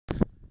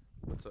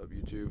What's up,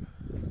 YouTube?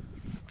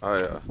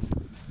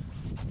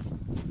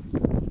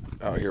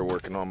 Out here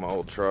working on my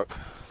old truck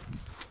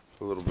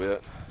a little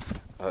bit.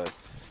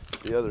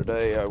 The other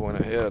day I went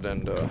ahead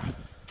and put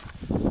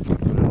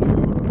a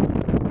new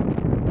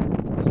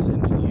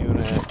sending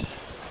unit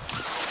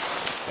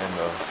and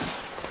a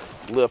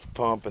lift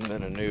pump and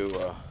then a new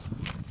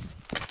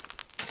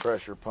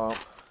pressure pump,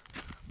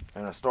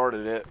 and I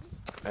started it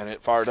and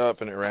it fired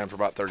up and it ran for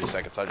about 30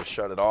 seconds. I just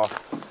shut it off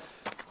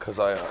because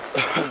I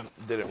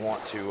didn't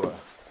want to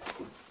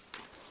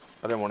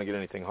get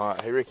anything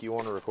hot. Hey Ricky, you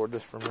want to record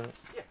this for a minute?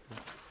 Yeah.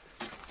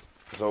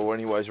 So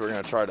anyways, we're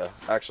going to try to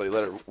actually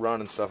let it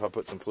run and stuff. I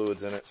put some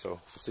fluids in it, so we'll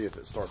see if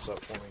it starts up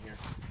for me here.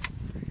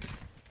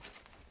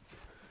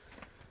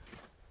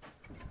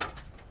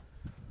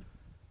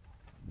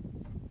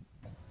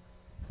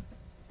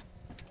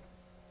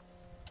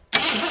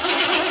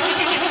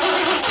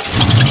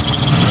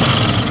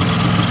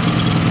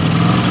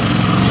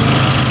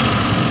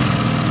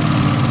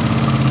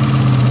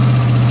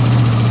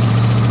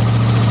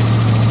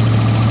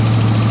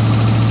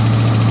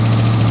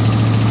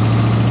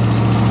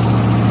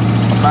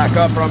 Back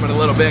up from it a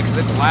little bit because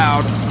it's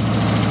loud.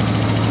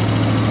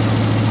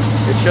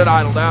 It should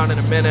idle down in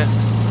a minute.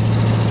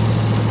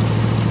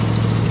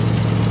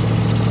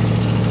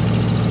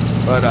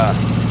 But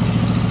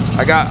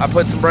I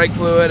put some brake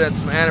fluid and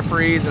some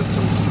antifreeze and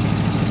some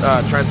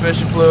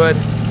transmission fluid.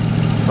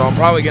 So I'm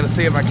probably going to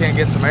see if I can't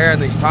get some air in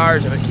these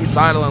tires if it keeps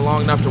idling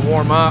long enough to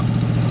warm up.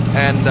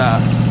 And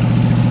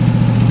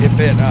if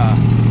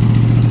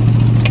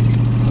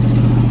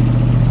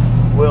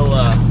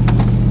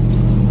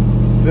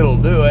it'll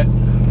do it,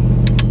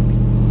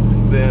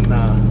 then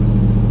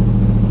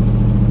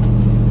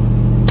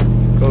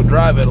go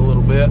drive it a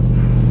little bit.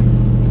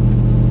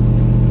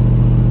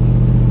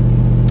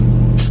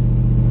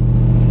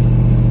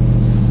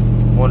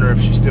 Wonder if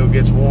she still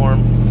gets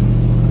warm,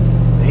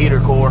 the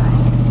heater core.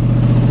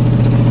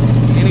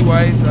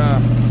 Anyways,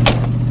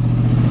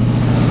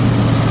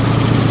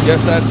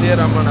 guess that's it.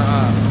 I'm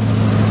gonna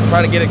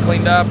try to get it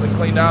cleaned up and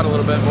cleaned out a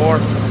little bit more.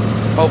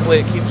 Hopefully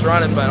it keeps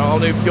running. But all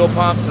new fuel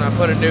pumps, and I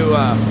put a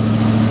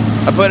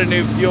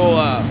new fuel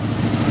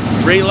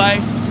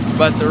relay,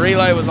 but the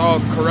relay was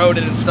all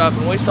corroded and stuff,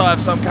 and we still have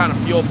some kind of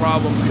fuel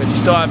problems because you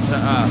still have to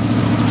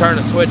turn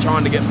a switch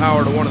on to get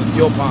power to one of the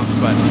fuel pumps.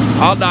 But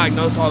I'll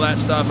diagnose all that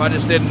stuff. I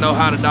just didn't know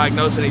how to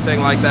diagnose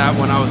anything like that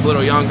when I was a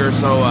little younger,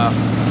 so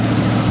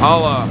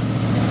I'll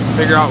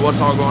figure out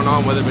what's all going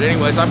on with it. But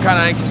anyways, I'm kind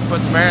of anxious to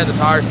put some air in the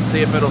tires and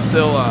see if it'll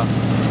still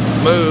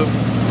move.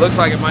 Looks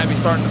like it might be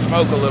starting to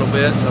smoke a little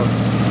bit. So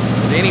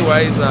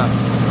anyways,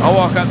 I'll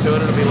walk up to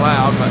it. It'll be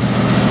loud, but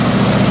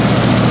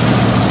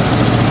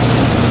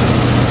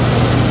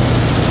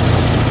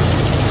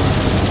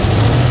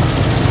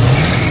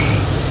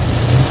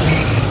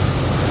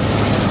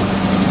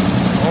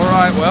all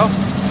right, well,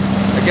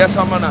 I guess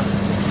I'm gonna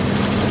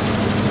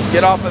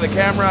get off of the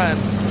camera and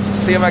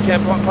see if I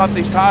can pump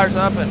these tires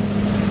up and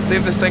see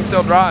if this thing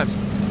still drives.